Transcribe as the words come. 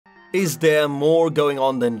Is there more going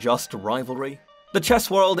on than just rivalry? The chess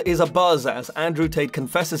world is abuzz as Andrew Tate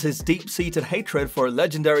confesses his deep-seated hatred for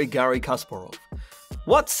legendary Garry Kasparov.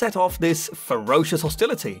 What set off this ferocious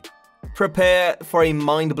hostility? Prepare for a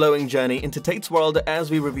mind-blowing journey into Tate's world as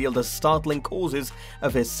we reveal the startling causes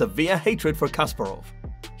of his severe hatred for Kasparov.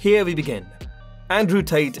 Here we begin. Andrew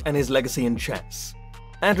Tate and his legacy in chess.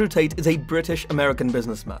 Andrew Tate is a British-American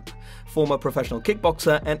businessman, former professional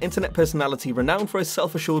kickboxer and internet personality renowned for his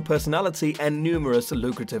self-assured personality and numerous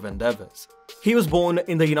lucrative endeavours. He was born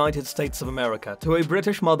in the United States of America to a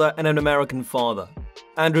British mother and an American father.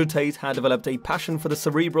 Andrew Tate had developed a passion for the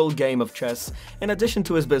cerebral game of chess in addition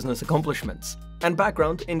to his business accomplishments and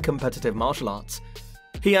background in competitive martial arts.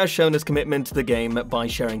 He has shown his commitment to the game by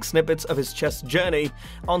sharing snippets of his chess journey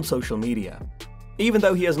on social media, even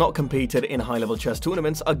though he has not competed in high-level chess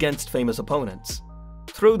tournaments against famous opponents.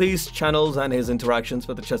 Through these channels and his interactions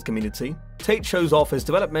with the chess community, Tate shows off his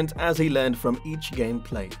development as he learned from each game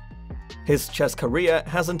played. His chess career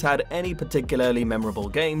hasn't had any particularly memorable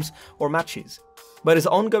games or matches, but his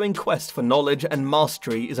ongoing quest for knowledge and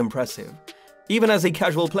mastery is impressive. Even as a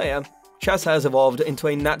casual player, chess has evolved into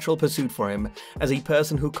a natural pursuit for him as a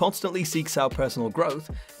person who constantly seeks out personal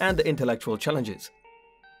growth and intellectual challenges.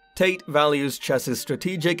 Tate values chess's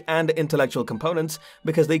strategic and intellectual components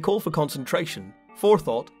because they call for concentration,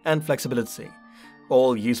 forethought, and flexibility,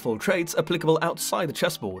 all useful traits applicable outside the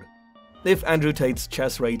chessboard. If Andrew Tate's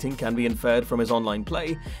chess rating can be inferred from his online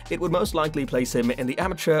play, it would most likely place him in the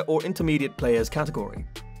amateur or intermediate players category,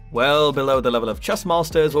 well below the level of chess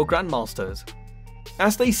masters or grandmasters.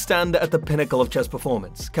 As they stand at the pinnacle of chess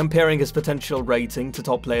performance, comparing his potential rating to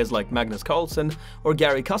top players like Magnus Carlsen or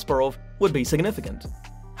Garry Kasparov would be significant.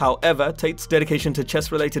 However, Tate's dedication to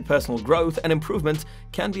chess-related personal growth and improvement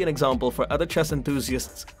can be an example for other chess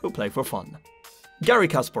enthusiasts who play for fun. Garry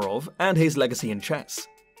Kasparov and his legacy in chess.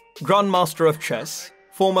 Grandmaster of chess,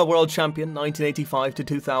 former world champion 1985 to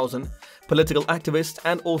 2000, political activist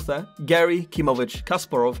and author Garry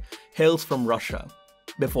Kasparov hails from Russia.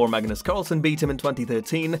 Before Magnus Carlsen beat him in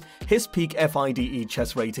 2013, his peak FIDE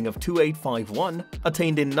chess rating of 2851,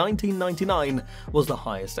 attained in 1999, was the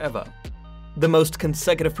highest ever. The most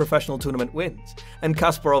consecutive professional tournament wins, and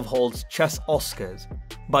Kasparov holds chess Oscars.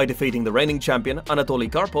 By defeating the reigning champion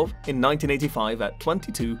Anatoly Karpov in 1985 at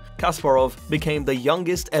 22, Kasparov became the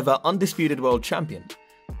youngest ever undisputed world champion.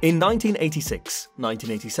 In 1986,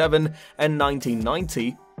 1987, and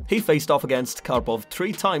 1990, he faced off against Karpov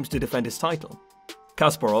 3 times to defend his title.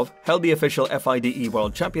 Kasparov held the official FIDE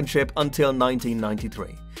World Championship until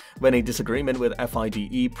 1993, when a disagreement with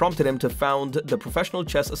FIDE prompted him to found the Professional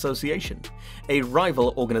Chess Association, a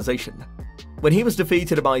rival organization. When he was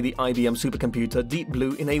defeated by the IBM supercomputer Deep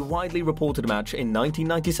Blue in a widely reported match in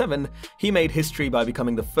 1997, he made history by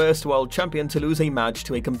becoming the first world champion to lose a match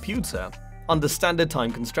to a computer under standard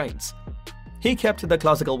time constraints. He kept the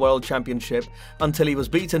Classical World Championship until he was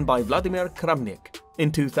beaten by Vladimir Kramnik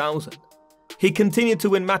in 2000. He continued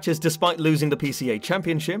to win matches despite losing the PCA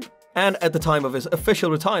Championship, and at the time of his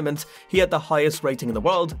official retirement, he had the highest rating in the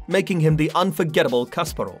world, making him the unforgettable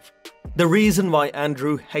Kasparov. The reason why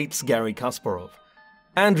Andrew hates Garry Kasparov.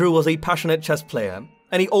 Andrew was a passionate chess player,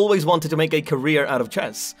 and he always wanted to make a career out of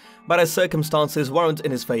chess, but as circumstances weren't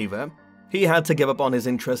in his favor, he had to give up on his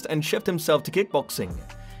interest and shift himself to kickboxing.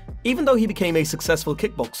 Even though he became a successful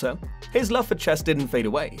kickboxer, his love for chess didn't fade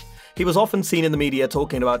away. He was often seen in the media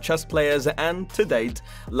talking about chess players and, to date,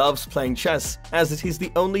 loves playing chess as it is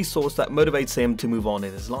the only source that motivates him to move on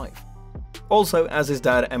in his life. Also, as his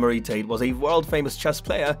dad Andrew Tate was a world-famous chess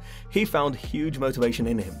player, he found huge motivation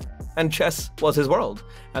in him, and chess was his world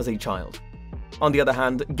as a child. On the other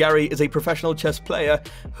hand, Garry is a professional chess player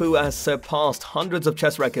who has surpassed hundreds of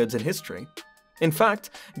chess records in history. In fact,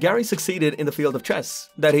 Garry succeeded in the field of chess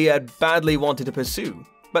that he had badly wanted to pursue,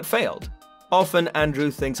 but failed. Often,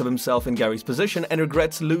 Andrew thinks of himself in Garry's position and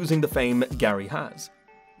regrets losing the fame Garry has,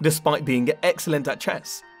 despite being excellent at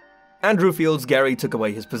chess. Andrew feels Garry took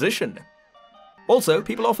away his position. Also,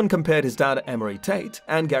 people often compared his dad Andrew Tate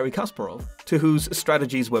and Garry Kasparov to whose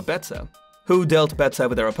strategies were better, who dealt better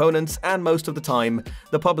with their opponents, and most of the time,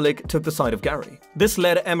 the public took the side of Garry. This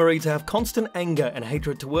led Andrew to have constant anger and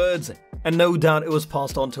hatred towards him, and no doubt it was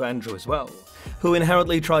passed on to Andrew as well, who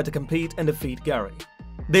inherently tried to compete and defeat Garry.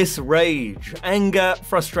 This rage, anger,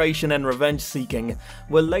 frustration, and revenge-seeking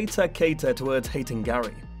will later cater towards hating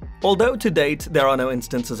Garry. Although to date there are no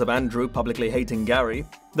instances of Andrew publicly hating Garry,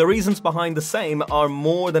 the reasons behind the same are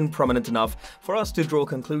more than prominent enough for us to draw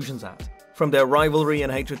conclusions at, from their rivalry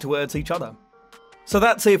and hatred towards each other. So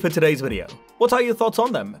that's it for today's video. What are your thoughts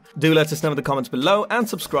on them? Do let us know in the comments below and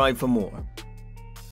subscribe for more.